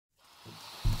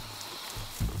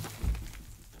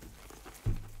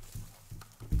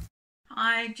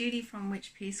Hi, Judy from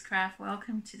Witchpeace Craft.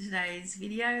 Welcome to today's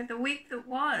video, the week that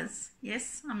was.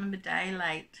 Yes, I'm a day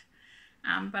late,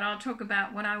 but I'll talk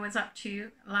about what I was up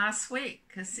to last week,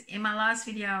 because in my last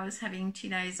video I was having 2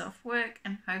 days off work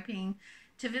and hoping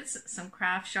to visit some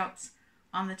craft shops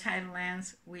on the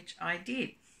Tablelands, which I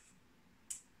did.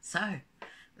 So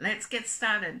let's get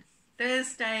started.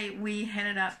 Thursday we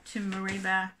headed up to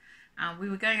Mareeba. We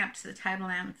were going up to the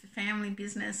Tableland for family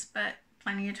business, but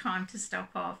plenty of time to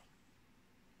stop off.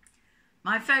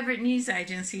 My favourite news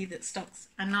agency that stocks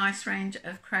a nice range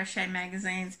of crochet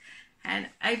magazines had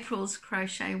April's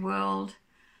Crochet World.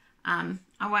 I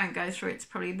won't go through it, it's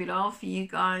probably a bit old for you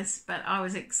guys, but I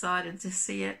was excited to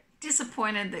see it.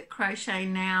 Disappointed that Crochet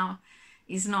Now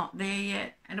is not there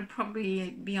yet. It'll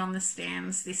probably be on the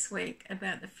stands this week,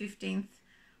 about the 15th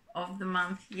of the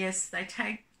month. Yes, the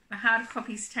hard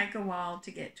copies take a while to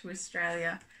get to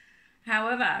Australia.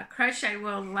 However, Crochet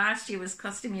World last year was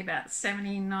costing me about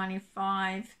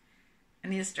 $17.95,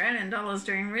 and the Australian dollar is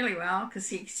doing really well because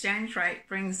the exchange rate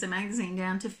brings the magazine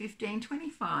down to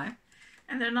 $15.25.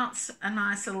 And there are not a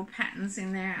nice little patterns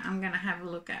in there I'm going to have a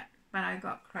look at, but I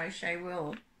got Crochet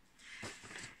World.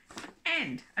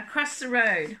 And across the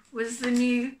road was the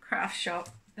new craft shop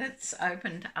that's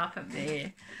opened up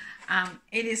there.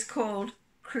 It is called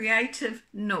Creative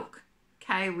Nook,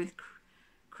 K with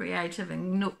Creative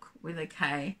and Nook with a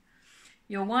K.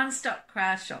 Your one-stop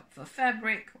craft shop for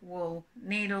fabric, wool,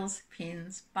 needles,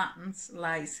 pins, buttons,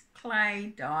 lace,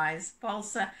 clay, dyes,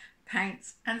 balsa,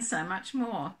 paints, and so much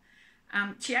more.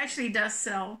 She actually does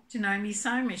sell Janome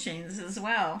sewing machines as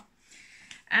well.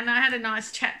 And I had a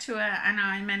nice chat to her, and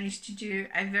I managed to do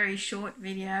a very short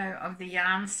video of the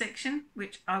yarn section,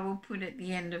 which I will put at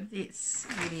the end of this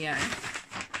video.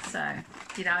 So,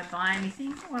 did I buy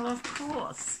anything? Well, of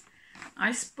course.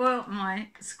 I spoilt my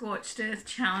Scorched Earth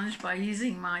challenge by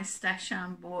using my stash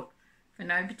yarn bought for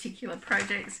no particular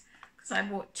projects, because I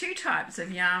bought 2 types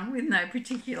of yarn with no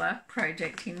particular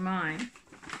project in mind.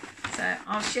 So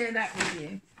I'll share that with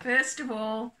you. First of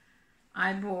all,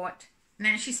 I bought,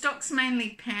 now she stocks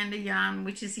mainly Panda yarn,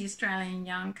 which is the Australian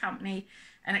yarn company,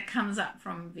 and it comes up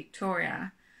from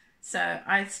Victoria. So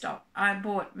I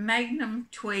bought Magnum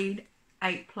Tweed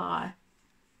 8-ply.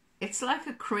 It's like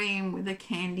a cream with a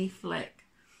candy fleck.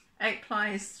 8-ply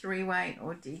is 3-weight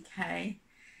or DK.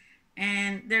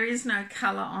 And there is no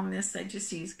colour on this. They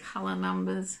just use colour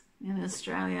numbers in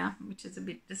Australia, which is a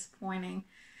bit disappointing.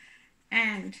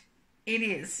 And it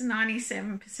is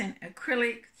 97%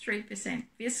 acrylic, 3%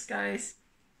 viscose,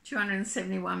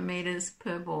 271 metres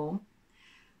per ball.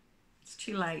 It's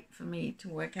too late for me to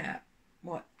work out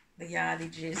what the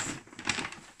yardage is,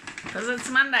 because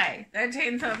it's Monday,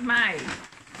 13th of May.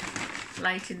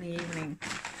 Late in the evening.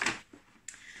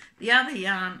 The other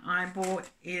yarn I bought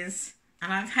is,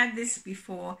 and I've had this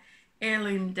before,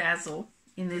 Heirloom Dazzle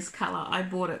in this colour. I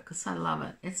bought it because I love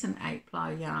it. It's an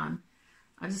 8-ply yarn.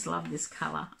 I just love this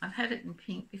colour. I've had it in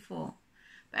pink before,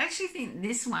 but I actually think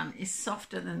this one is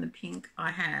softer than the pink I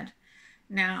had.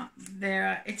 Now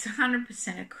it's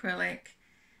 100% acrylic,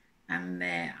 and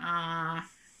there are,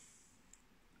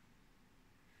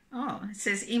 oh, it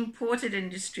says imported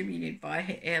and distributed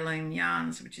by Heirloom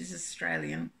Yarns, which is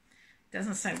Australian.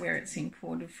 Doesn't say where it's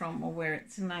imported from or where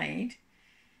it's made.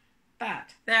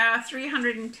 But there are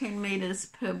 310 metres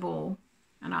per ball,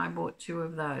 and I bought 2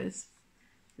 of those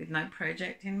with no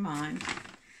project in mind.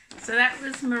 So that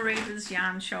was Mareeba's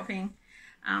yarn shopping.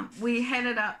 We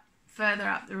headed further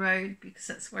up the road because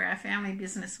that's where our family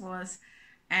business was,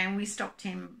 and we stopped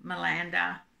in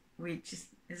Malanda, which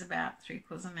is about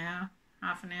 3/4 of an hour.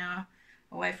 Half an hour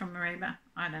away from Mareeba.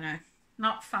 I don't know,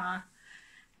 not far.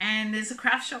 And there's a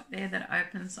craft shop there that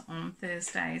opens on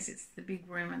Thursdays. It's the big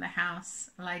room of the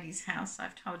house, a lady's house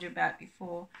I've told you about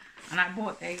before. And I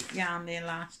bought the yarn there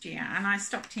last year. And I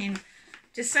stopped in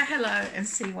to say hello and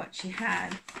see what she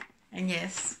had. And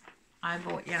yes, I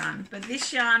bought yarn. But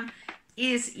this yarn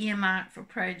is earmarked for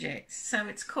projects. So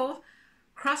it's called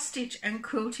Cross Stitch and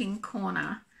Quilting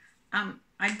Corner.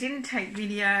 I didn't take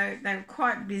video. They were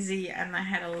quite busy, and they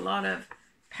had a lot of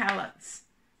pallets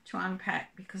to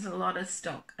unpack because a lot of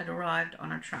stock had arrived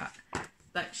on a truck.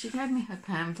 But she gave me her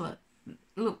pamphlet.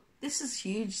 Look, this is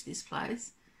huge, this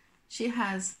place. She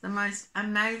has the most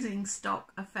amazing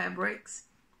stock of fabrics.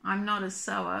 I'm not a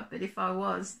sewer, but if I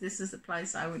was, this is the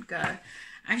place I would go.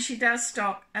 And she does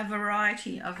stock a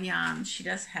variety of yarns. She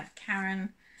does have Cairns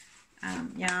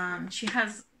yarn. She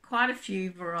has quite a few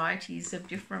varieties of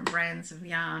different brands of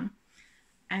yarn,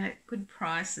 and at good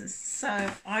prices.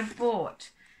 So I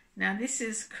bought, now this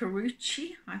is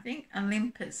Karuchi, I think,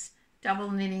 Olympus double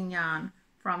knitting yarn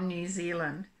from New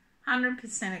Zealand,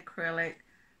 100% acrylic,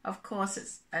 Of course,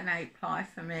 it's an 8-ply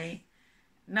for me.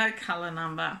 No colour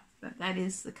number, but that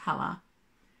is the colour.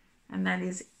 And that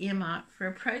is earmarked for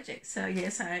a project. So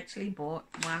yes, I actually bought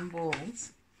 1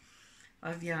 balls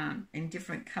of yarn in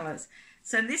different colours.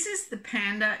 So this is the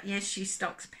Panda. Yes, she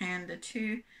stocks Panda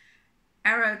too.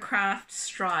 Arrowcraft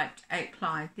striped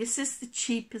 8-ply. This is the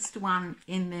cheapest one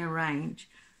in their range.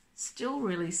 Still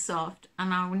really soft,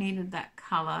 and I needed that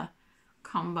colour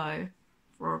combo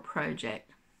for a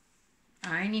project.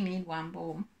 I only need 1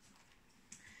 ball.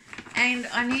 And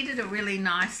I needed a really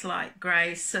nice light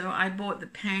grey, so I bought the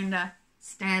Panda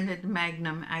Standard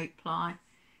Magnum 8-ply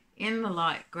in the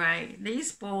light grey.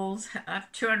 These balls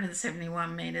have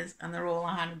 271 metres and they're all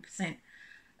 100%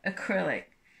 acrylic.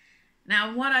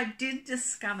 Now, what I did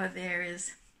discover there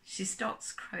is she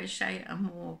stocks crochet and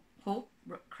more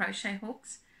crochet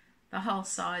hooks, the whole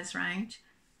size range,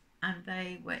 and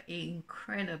they were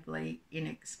incredibly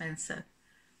inexpensive.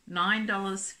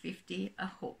 $9.50 a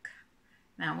hook.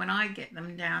 Now, when I get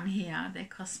them down here, they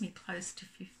cost me close to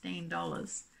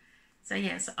 $15. So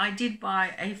yes, I did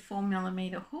buy a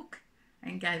 4mm hook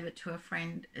and gave it to a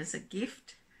friend as a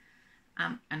gift,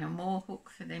 and a more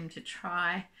hook for them to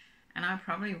try. And I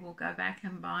probably will go back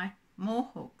and buy more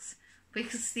hooks,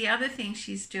 because the other thing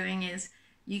she's doing is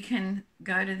you can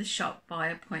go to the shop by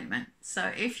appointment.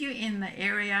 So if you're in the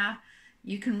area,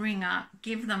 you can ring up,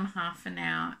 give them half an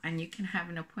hour, and you can have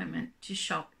an appointment to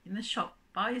shop in the shop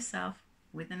by yourself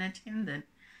with an attendant.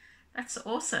 That's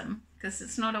awesome, because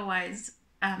it's not always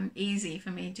easy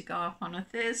for me to go up on a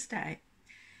Thursday.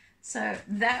 So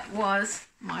that was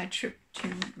my trip to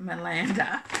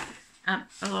Malanda,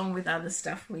 along with other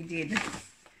stuff we did.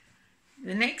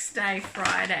 The next day,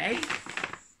 Friday,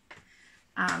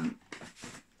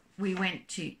 we went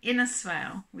to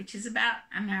Innisfail, which is about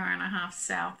an hour and a half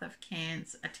south of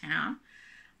Cairns, a town.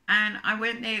 And I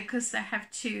went there because they have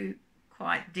 2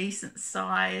 quite decent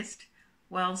sized,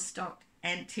 well-stocked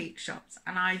antique shops,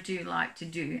 and I do like to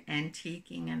do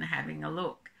antiquing and having a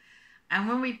look. And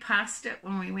when we passed it,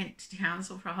 when we went to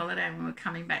Townsville for a holiday and we were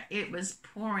coming back, it was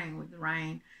pouring with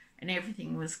rain and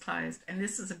everything was closed. And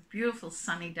this is a beautiful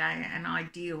sunny day and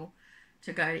ideal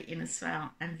to go to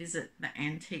Innisfail and visit the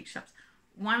antique shops.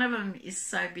 One of them is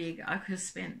so big I could have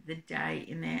spent the day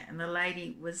in there, and the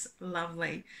lady was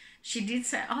lovely. She did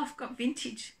say, "Oh, I've got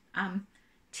vintage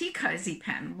tea cozy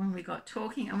pattern," when we got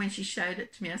talking, and when she showed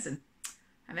it to me, I said,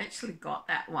 "I've actually got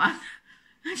that one."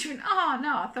 And she went, "Oh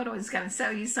no, I thought I was going to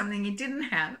sell you something you didn't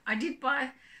have." I did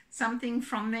buy something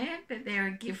from there, but they're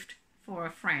a gift for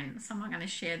a friend, so I'm not going to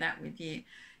share that with you.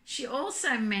 She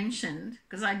also mentioned,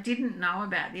 because I didn't know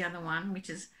about the other one, which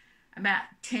is about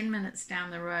 10 minutes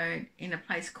down the road in a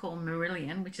place called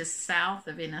Marillion, which is south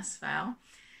of Innisfail,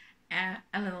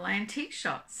 a little antique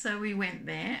shop. So we went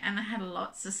there, and they had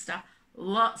lots of stuff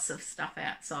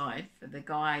outside for the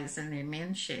guys and their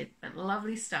men's shed, but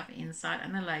lovely stuff inside,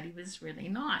 and the lady was really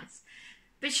nice.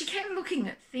 But she kept looking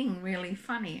at Thing really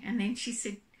funny, and then she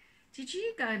said, "Did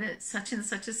you go to such and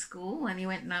such a school?" And he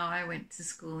went, "No, I went to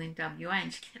school in WA."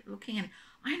 And she kept looking, and,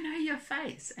 "I know your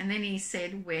face." And then he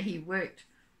said where he worked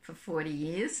for 40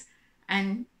 years,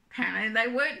 and apparently they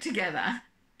worked together.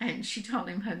 And she told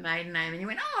him her maiden name, and he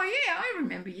went, "Oh yeah, I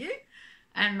remember you."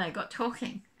 And they got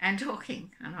talking and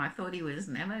talking, and I thought he was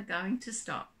never going to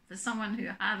stop. For someone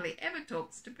who hardly ever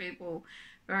talks to people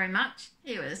very much,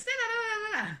 he was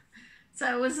da-da-da-da-da.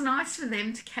 So it was nice for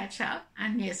them to catch up,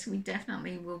 and yes, we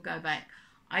definitely will go back.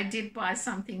 I did buy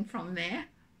something from there,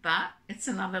 but it's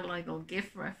another little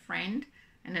gift for a friend,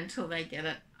 and until they get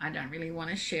it, I don't really want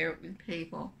to share it with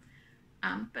people.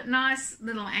 But nice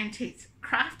little antiques,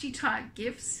 crafty type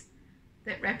gifts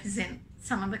that represent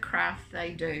some of the craft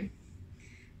they do.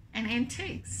 And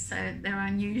antiques, so they're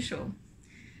unusual.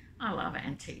 I love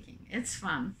antiquing, it's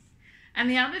fun. And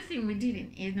the other thing we did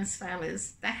in Innisfail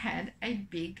is they had a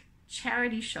big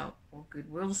charity shop, or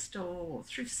Goodwill store, or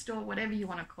thrift store, whatever you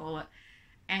want to call it.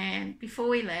 And before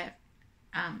we left,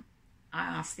 I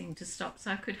asked them to stop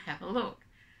so I could have a look.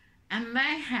 And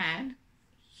they had a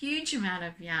huge amount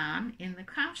of yarn in the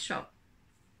craft shop.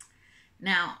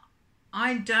 Now,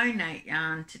 I donate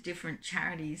yarn to different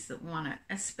charities that want it,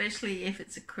 especially if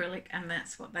it's acrylic and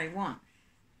that's what they want.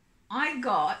 I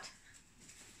got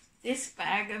this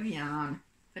bag of yarn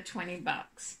for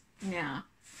 $20. Now,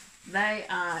 they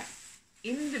are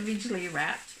individually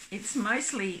wrapped. It's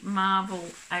mostly Marvel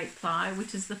 8-ply,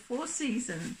 which is the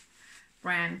 4-season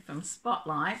brand from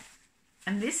Spotlight.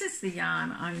 And this is the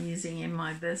yarn I'm using in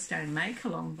my birthday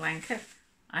make-along blanket.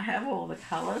 I have all the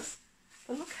colours,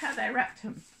 but look how they wrapped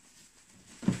them.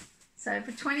 So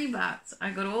for $20, I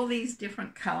got all these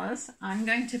different colours. I'm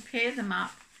going to pair them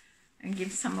up and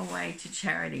give some away to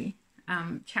charity.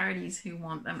 charities who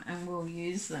want them and will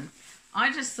use them.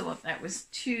 I just thought that was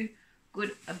too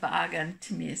good a bargain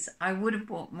to miss. I would have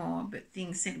bought more, but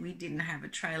things said we didn't have a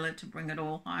trailer to bring it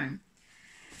all home.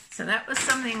 So that was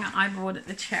something I bought at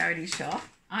the charity shop.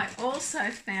 I also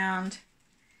found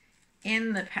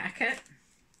in the packet,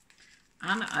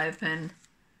 unopened,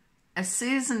 a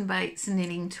Susan Bates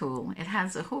knitting tool. It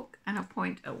has a hook and a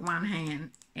point at one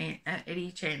hand, at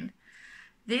each end.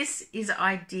 This is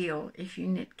ideal if you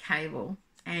knit cable,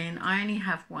 and I only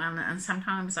have one, and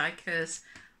sometimes I curse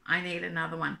I need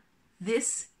another one.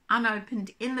 This,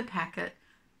 unopened in the packet,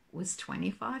 was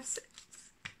 25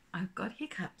 cents. I've got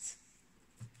hiccups.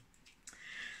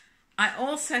 I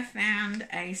also found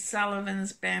a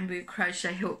Sullivan's bamboo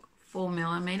crochet hook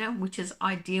 4mm, which is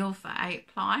ideal for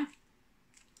 8-ply.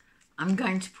 I'm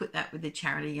going to put that with the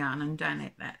charity yarn and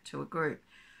donate that to a group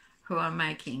who are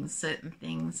making certain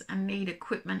things and need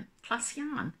equipment plus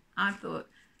yarn. I thought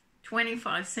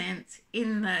 25 cents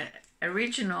in the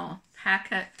original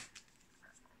packet,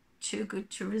 too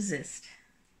good to resist.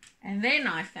 And then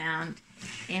I found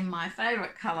in my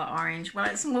favourite colour, orange, well,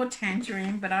 it's more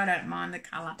tangerine, but I don't mind the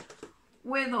colour,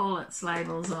 with all its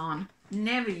labels on,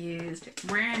 never used,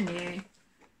 brand new,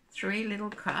 3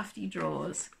 little crafty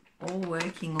drawers, all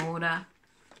working order.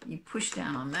 You push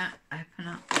down on that, open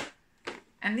up,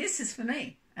 and this is for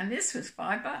me, and this was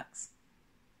 $5.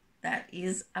 That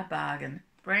is a bargain,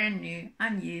 brand new,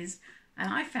 unused,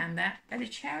 and I found that at a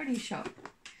charity shop.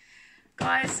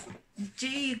 Guys, do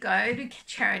you go to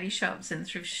charity shops and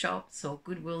thrift shops or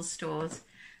Goodwill stores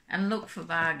and look for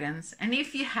bargains? And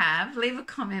if you have, leave a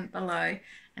comment below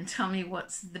and tell me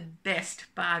what's the best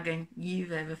bargain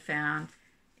you've ever found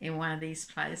in one of these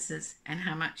places and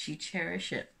how much you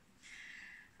cherish it.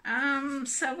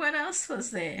 So what else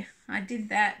was there? I did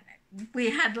that.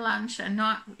 We had lunch and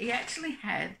we actually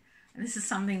had, and this is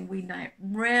something we don't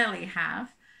rarely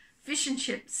have, fish and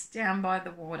chips down by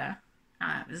the water.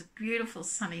 It was a beautiful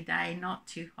sunny day, not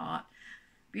too hot,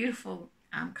 beautiful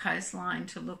coastline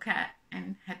to look at,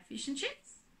 and had fish and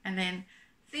chips. And then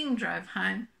Thing drove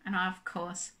home, and of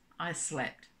course I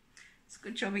slept. It's a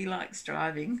good job he likes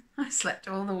driving. I slept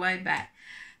all the way back.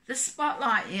 The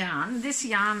Spotlight yarn, this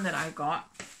yarn that I got,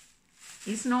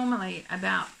 is normally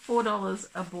about $4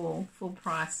 a ball, full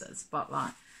price at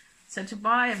Spotlight. So to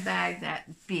buy a bag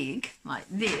that big, like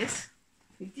this,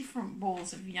 with different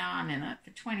balls of yarn in it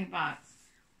for $20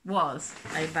 was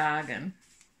a bargain.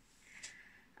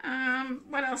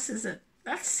 What else is it?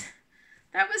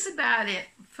 That was about it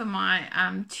for my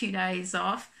 2 days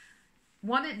off.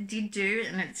 What it did do,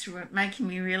 and it's making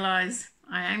me realise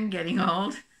I am getting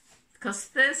old, because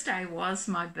Thursday was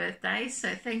my birthday,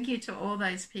 so thank you to all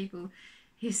those people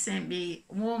who sent me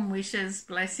warm wishes,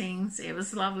 blessings. It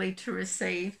was lovely to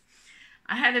receive.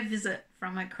 I had a visit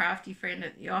from a crafty friend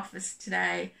at the office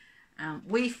today.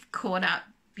 We've caught up,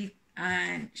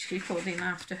 and she called in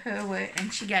after her work,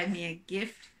 and she gave me a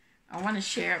gift. I want to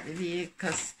share it with you,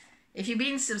 because if you've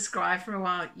been subscribed for a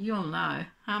while, you'll know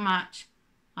how much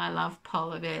I love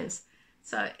polar bears.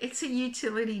 So it's a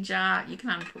utility jar. You can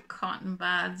either put cotton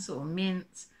buds or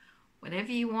mints,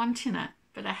 whatever you want in it.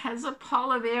 But it has a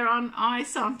polar bear on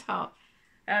ice on top.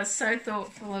 I was so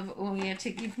thoughtful of Ulia to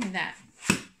give me that.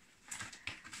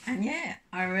 And yeah,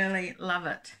 I really love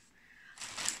it.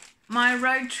 My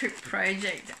road trip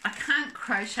project, I can't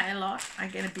crochet a lot. I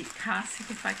get a bit car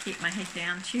sick if I keep my head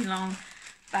down too long.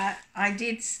 But I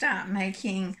did start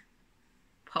making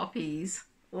poppies.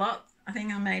 I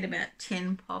think I made about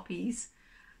 10 poppies.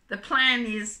 The plan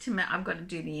is to make, I've got to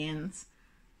do the ends,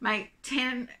 make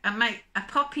a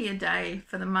poppy a day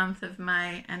for the month of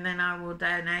May, and then I will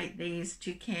donate these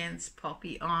to Cairns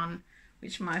Poppy On,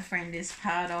 which my friend is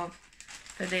part of,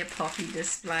 for their poppy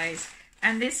displays.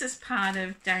 And this is part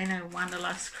of Dana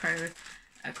Wanderlust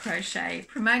Crochet,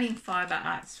 promoting fibre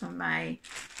arts for May.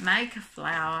 Make a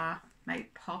flower,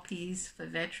 make poppies for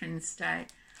Veterans Day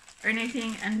or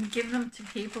anything, and give them to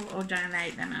people or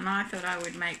donate them. And I thought I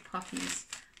would make poppies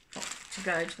to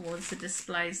go towards the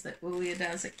displays that Ulia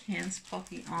does at Cairns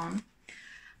Poppy On,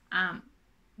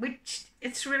 which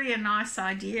it's really a nice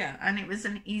idea, and it was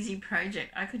an easy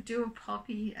project. I could do a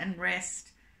poppy and rest,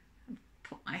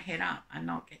 put my head up and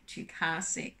not get too car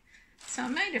sick. So I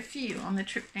made a few on the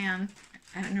trip down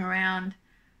and around,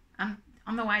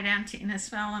 on the way down to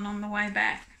Innisfail and on the way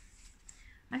back.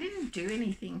 I didn't do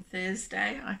anything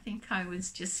Thursday. I think I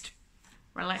was just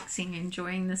relaxing,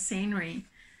 enjoying the scenery.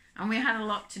 And we had a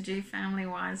lot to do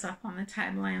family-wise up on the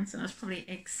Tablelands, and I was probably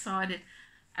excited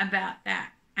about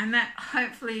that. And that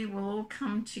hopefully will all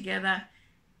come together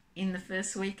in the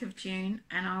first week of June,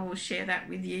 and I will share that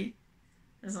with you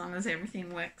as long as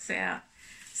everything works out.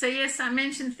 So yes, I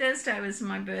mentioned Thursday was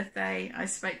my birthday. I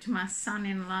spoke to my son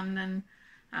in London,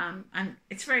 and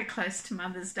it's very close to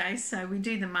Mother's Day, so we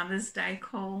do the Mother's Day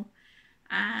call.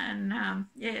 And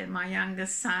yeah, my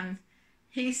youngest son,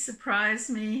 he surprised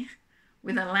me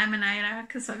with a laminator,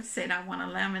 because I've said I want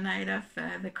a laminator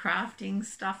for the crafting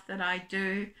stuff that I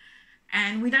do.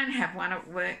 And we don't have one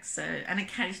at work, so, and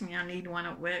occasionally I need one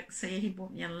at work, so yeah, he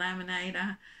bought me a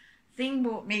laminator. Thing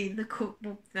bought me the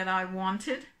cookbook that I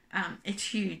wanted.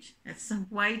 It's huge. It's a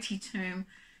weighty tome.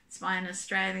 It's by an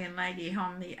Australian lady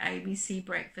on the ABC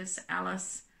Breakfast,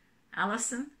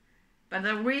 Alison. But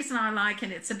the reason I like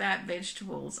it, it's about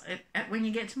vegetables. When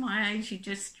you get to my age, you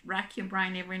just rack your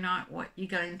brain every night what you're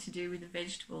going to do with the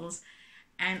vegetables.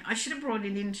 And I should have brought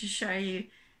it in to show you.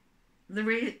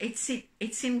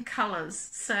 It's in colours.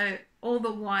 So all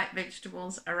the white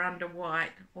vegetables are under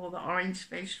white. All the orange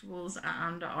vegetables are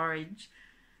under orange.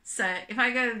 So if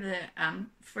I go to the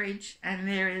fridge and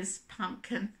there is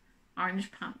pumpkin,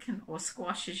 orange pumpkin, or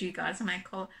squash as you guys may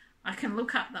call it, I can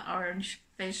look up the orange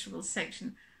vegetables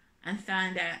section and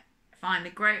find a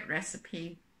great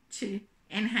recipe to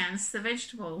enhance the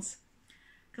vegetables,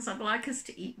 because I'd like us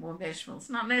to eat more vegetables.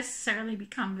 Not necessarily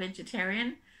become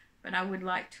vegetarian, but I would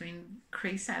like to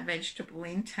increase our vegetable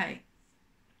intake.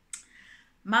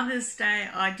 Mother's Day,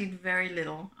 I did very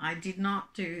little. I did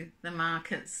not do the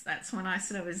markets. That's when I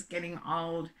said I was getting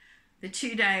old. The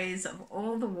 2 days of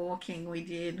all the walking we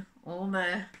did, all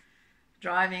the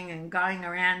driving and going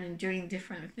around and doing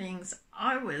different things,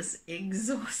 I was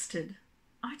exhausted.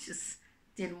 I just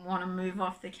didn't want to move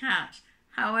off the couch.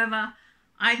 However,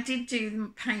 I did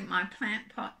do paint my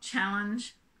plant pot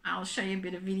challenge. I'll show you a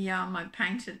bit of video on my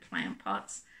painted plant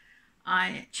pots.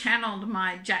 I channeled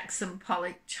my Jackson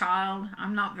Pollock child.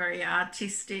 I'm not very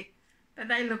artistic, but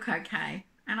they look okay.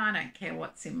 And I don't care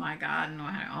what's in my garden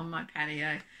or on my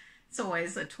patio. It's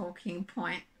always a talking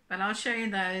point. But I'll show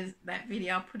you that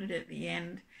video. I'll put it at the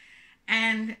end.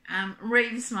 And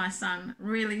Reeves, my son,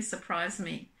 really surprised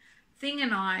me. Thing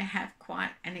and I have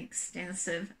quite an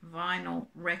extensive vinyl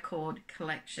record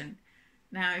collection.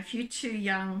 Now, if you're too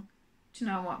young to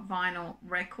know what vinyl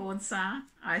records are,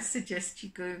 I suggest you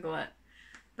Google it.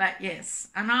 But yes,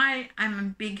 and I am a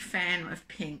big fan of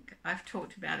Pink. I've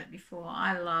talked about it before.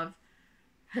 I love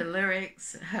her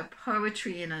lyrics, her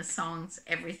poetry in her songs,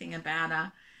 everything about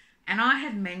her. And I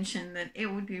had mentioned that it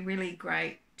would be really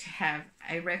great to have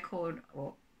a record,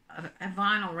 or a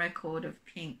vinyl record of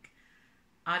Pink.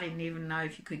 I didn't even know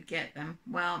if you could get them.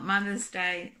 Well, Mother's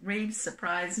Day, Reeves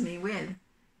surprised me with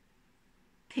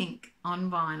Pink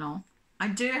on vinyl. I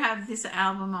do have this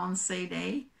album on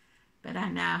CD, but I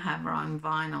now have her on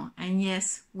vinyl. And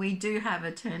yes, we do have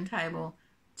a turntable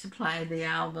to play the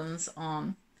albums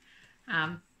on.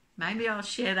 Maybe I'll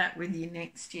share that with you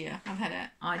next year. I've had an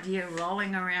idea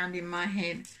rolling around in my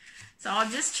head. So I'll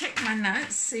just check my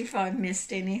notes, see if I've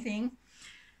missed anything.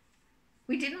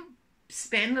 We didn't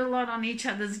spend a lot on each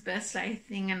other's birthday,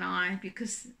 Thing and I,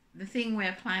 because the thing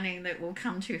we're planning that will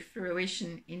come to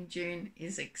fruition in June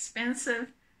is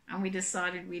expensive, and we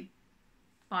decided we'd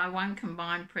buy one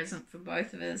combined present for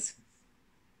both of us.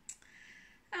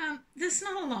 There's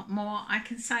not a lot more I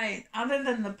can say other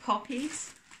than the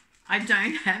poppies. I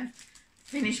don't have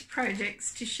finished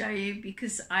projects to show you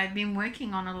because I've been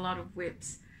working on a lot of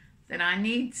whips that I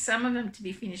need some of them to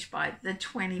be finished by the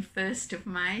 21st of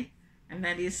May, and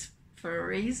that is for a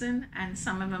reason, and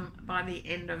some of them by the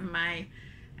end of May.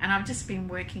 And I've just been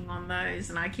working on those,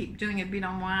 and I keep doing a bit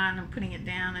on one and putting it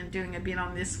down and doing a bit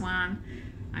on this one.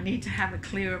 I need to have a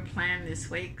clearer plan this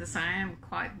week because I am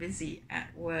quite busy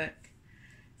at work.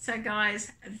 So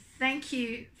guys, thank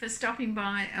you for stopping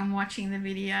by and watching the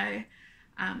video.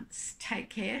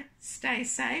 Take care, stay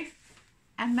safe,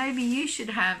 and maybe you should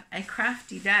have a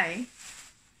crafty day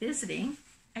visiting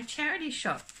a charity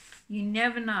shop. You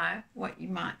never know what you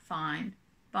might find.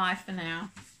 Bye for now.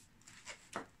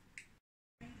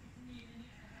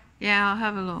 Yeah, I'll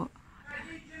have a look.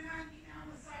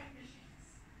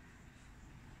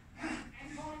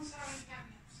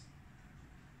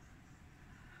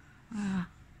 Wow.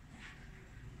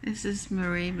 This is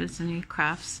Mariba's new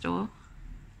craft store.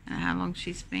 And how long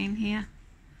she's been here.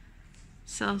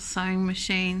 Sells sewing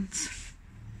machines.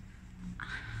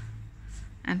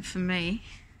 And for me,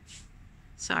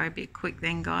 sorry, a bit quick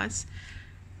then guys,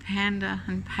 Panda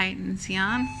and Peyton's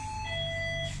yarn.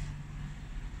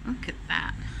 Look at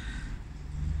that.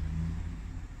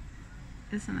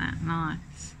 Isn't that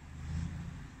nice?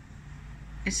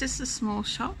 It's just a small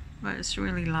shop, but it's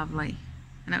really lovely.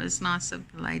 And it was nice of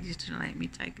the ladies to let me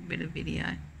take a bit of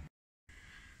video.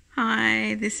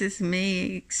 Hi, this is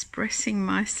me expressing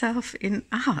myself in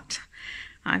art.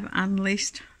 I've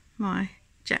unleashed my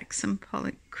Jackson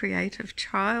Pollock Creative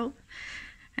Child,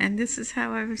 and this is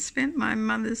how I've spent my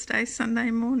Mother's Day Sunday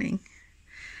morning.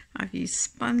 I've used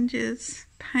sponges,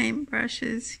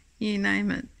 paintbrushes, you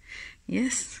name it.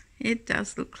 Yes, it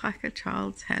does look like a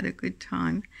child's had a good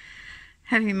time.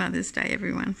 Happy Mother's Day,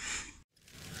 everyone.